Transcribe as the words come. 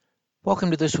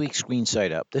Welcome to this week's Green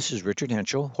Side Up. This is Richard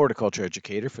Henschel, horticulture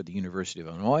educator for the University of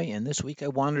Illinois, and this week I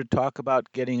wanted to talk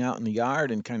about getting out in the yard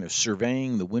and kind of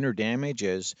surveying the winter damage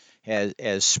as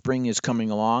spring is coming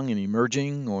along and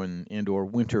emerging, or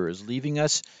winter is leaving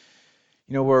us.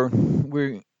 You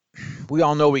know, we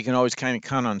all know we can always kind of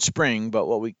count on spring, but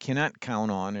what we cannot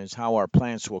count on is how our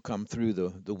plants will come through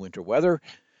the winter weather.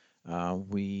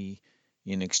 We,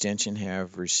 in Extension,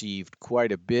 have received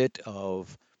quite a bit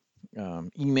of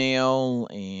email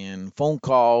and phone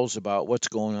calls about what's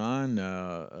going on,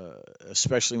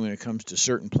 especially when it comes to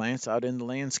certain plants out in the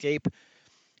landscape.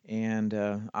 And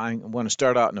I want to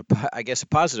start out I guess, a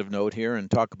positive note here and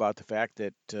talk about the fact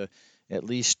that at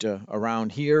least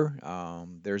around here,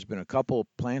 there's been a couple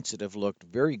plants that have looked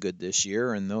very good this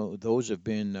year, and those have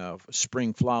been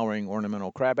spring flowering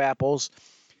ornamental crab apples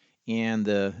and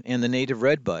the native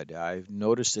redbud. I've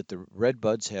noticed that the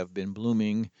redbuds have been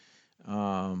blooming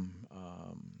um,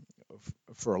 um,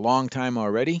 for a long time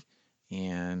already,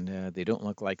 and they don't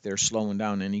look like they're slowing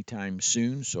down anytime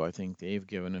soon. So I think they've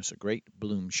given us a great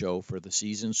bloom show for the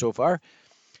season so far.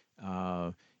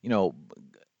 Uh, you know,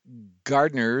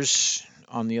 Gardeners,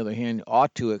 on the other hand,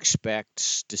 ought to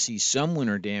expect to see some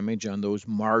winter damage on those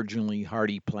marginally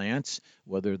hardy plants,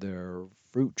 whether they're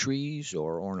fruit trees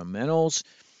or ornamentals.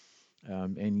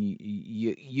 And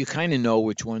you kind of know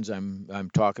which ones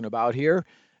I'm talking about here.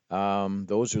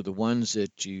 Those are the ones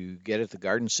that you get at the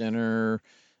garden center,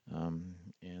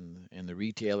 and the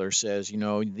retailer says,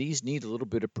 these need a little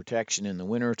bit of protection in the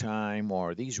wintertime,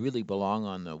 or these really belong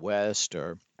on the west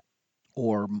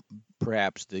or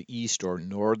perhaps the east or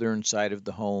northern side of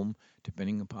the home,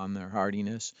 depending upon their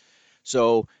hardiness.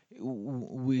 So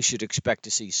we should expect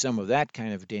to see some of that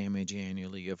kind of damage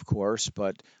annually, of course.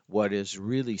 But what has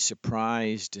really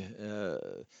surprised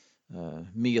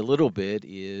me a little bit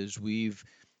is we've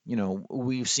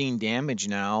seen damage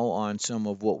now on some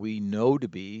of what we know to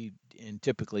be and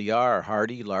typically are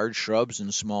hardy large shrubs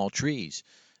and small trees.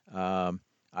 Um,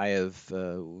 I have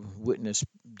witnessed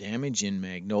damage in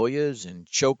magnolias and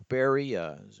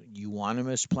chokeberry,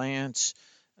 euonymus plants.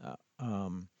 Uh,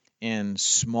 um, and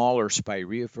smaller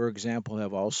spirea, for example,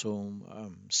 have also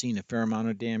seen a fair amount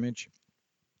of damage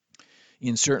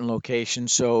in certain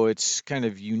locations. So it's kind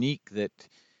of unique that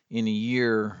in a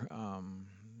year,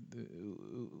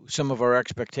 some of our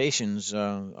expectations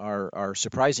are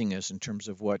surprising us in terms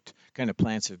of what kind of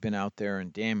plants have been out there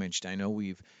and damaged. I know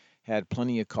we've had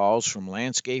plenty of calls from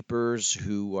landscapers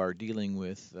who are dealing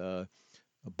with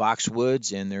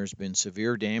boxwoods, and there's been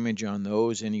severe damage on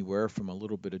those, anywhere from a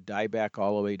little bit of dieback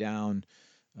all the way down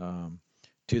um,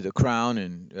 to the crown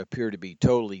and appear to be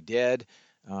totally dead.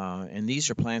 And these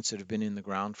are plants that have been in the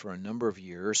ground for a number of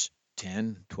years,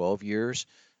 10, 12 years.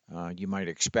 You might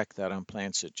expect that on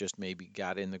plants that just maybe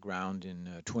got in the ground in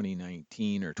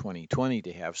 2019 or 2020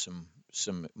 to have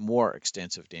some more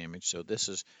extensive damage. So this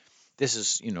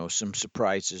is some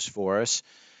surprises for us.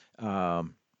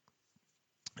 Um,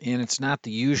 and it's not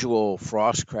the usual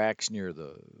frost cracks near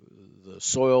the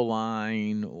soil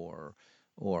line or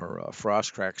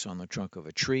frost cracks on the trunk of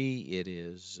a tree. It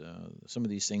is some of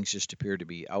these things just appear to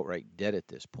be outright dead at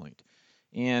this point.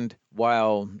 And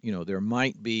while there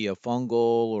might be a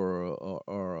fungal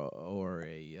or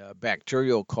a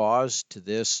bacterial cause to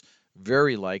this,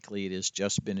 very likely it has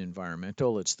just been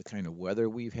environmental. It's the kind of weather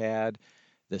we've had,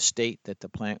 the state that the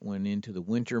plant went into the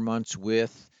winter months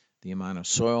with, the amount of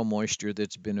soil moisture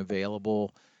that's been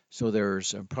available. So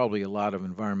there's probably a lot of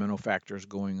environmental factors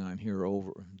going on here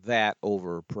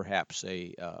over perhaps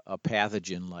a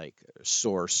pathogen like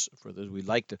source for this. We'd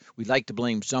like to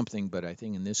blame something, but I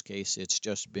think in this case it's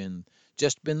just been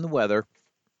the weather.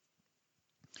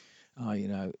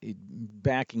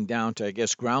 Backing down to, I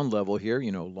guess, ground level here,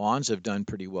 lawns have done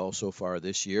pretty well so far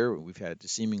this year. We've had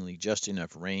seemingly just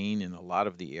enough rain in a lot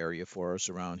of the area for us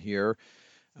around here.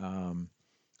 Um,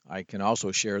 I can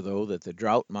also share, though, that the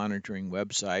drought monitoring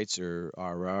websites are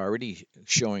already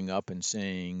showing up and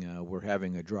saying we're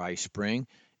having a dry spring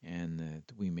and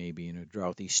that we may be in a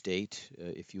droughty state,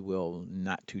 if you will,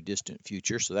 not too distant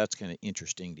future. So that's kind of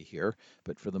interesting to hear.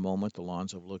 But for the moment, the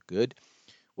lawns have looked good.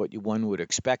 One would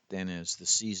expect then as the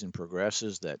season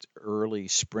progresses that early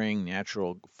spring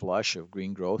natural flush of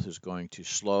green growth is going to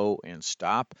slow and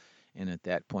stop. And at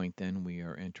that point, then we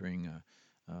are entering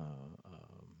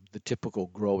the typical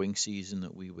growing season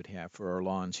that we would have for our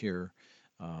lawns here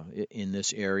in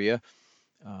this area.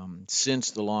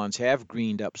 Since the lawns have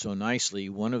greened up so nicely,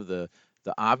 one of the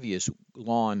obvious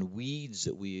lawn weeds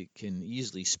that we can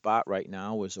easily spot right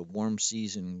now is a warm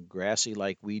season grassy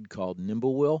like weed called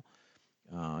nimblewill.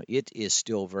 It is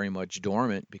still very much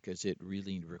dormant because it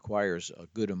really requires a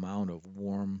good amount of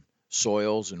warm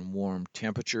soils and warm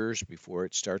temperatures before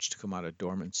it starts to come out of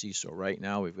dormancy. So right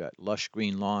now we've got lush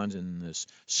green lawns and this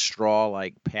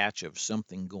straw-like patch of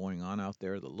something going on out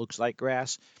there that looks like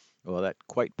grass. Well, that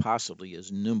quite possibly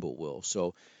is nimblewill.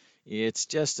 So it's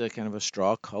just a kind of a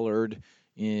straw-colored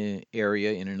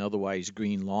area in an otherwise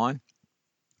green lawn.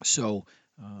 So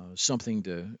something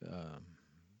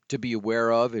to be aware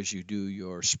of as you do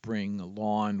your spring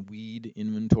lawn weed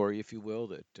inventory, if you will,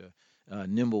 that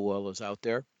nimblewill is out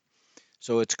there.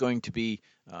 So it's going to be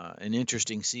an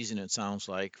interesting season, it sounds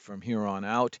like, from here on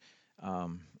out.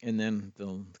 And then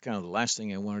the kind of the last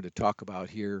thing I wanted to talk about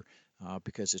here,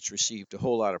 because it's received a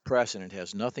whole lot of press and it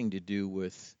has nothing to do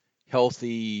with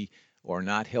healthy or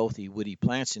not healthy woody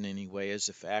plants in any way, is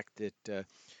the fact that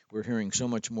we're hearing so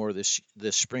much more this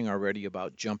spring already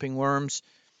about jumping worms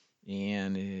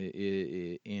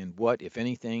and what, if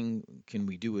anything, can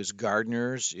we do as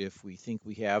gardeners if we think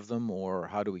we have them, or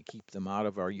how do we keep them out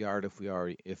of our yard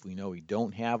if we know we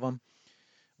don't have them?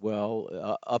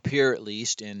 Well, up here at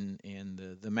least, and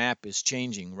the map is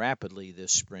changing rapidly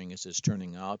this spring as it's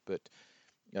turning out. But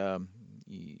um,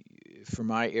 for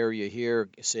my area here,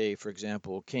 say for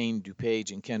example, Kane,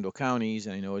 DuPage, and Kendall counties,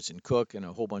 and I know it's in Cook and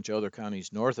a whole bunch of other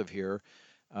counties north of here.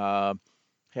 Uh,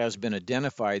 has been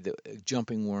identified that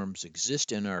jumping worms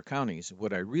exist in our counties.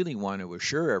 What I really want to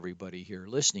assure everybody here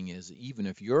listening is even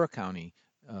if you're a county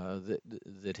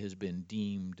that has been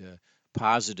deemed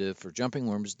positive for jumping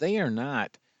worms, they are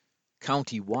not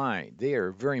county-wide. They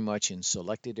are very much in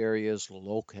selected areas,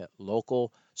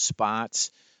 local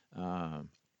spots, uh,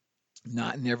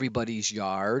 not in everybody's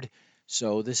yard.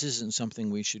 So this isn't something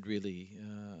we shouldn't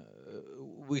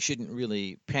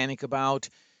really panic about.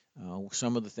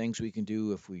 Some of the things we can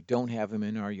do if we don't have them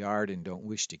in our yard and don't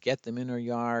wish to get them in our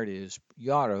yard is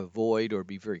you ought to avoid or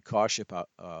be very cautious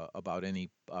about any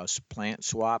plant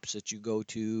swaps that you go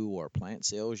to or plant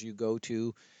sales you go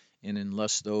to. And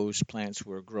unless those plants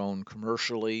were grown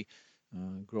commercially,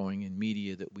 growing in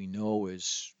media that we know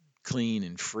is clean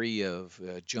and free of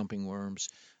jumping worms,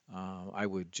 I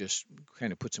would just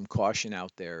kind of put some caution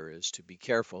out there as to be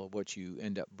careful of what you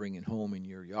end up bringing home in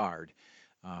your yard,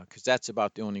 because that's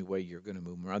about the only way you're going to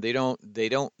move them around.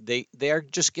 They are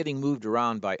just getting moved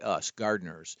around by us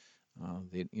gardeners.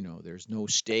 There's no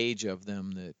stage of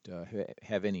them that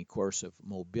have any course of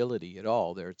mobility at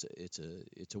all.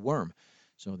 It's a worm.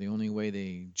 So the only way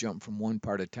they jump from one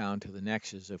part of town to the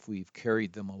next is if we've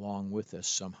carried them along with us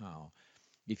somehow.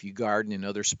 If you garden in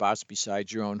other spots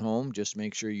besides your own home, just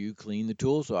make sure you clean the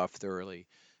tools off thoroughly.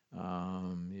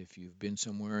 If you've been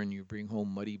somewhere and you bring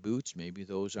home muddy boots, maybe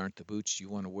those aren't the boots you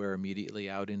want to wear immediately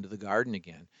out into the garden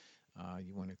again.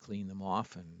 You want to clean them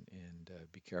off and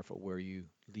be careful where you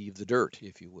leave the dirt,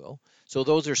 if you will. So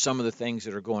those are some of the things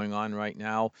that are going on right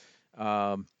now.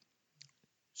 Um,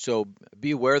 so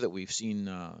be aware that we've seen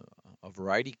a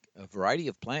variety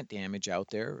of plant damage out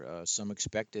there. Some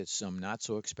expected, some not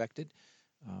so expected.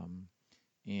 Um,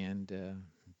 and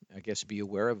I guess be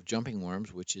aware of jumping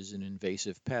worms, which is an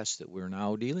invasive pest that we're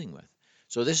now dealing with.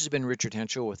 So this has been Richard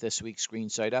Henschel with this week's Green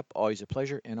Side Up. Always a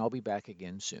pleasure, and I'll be back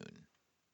again soon.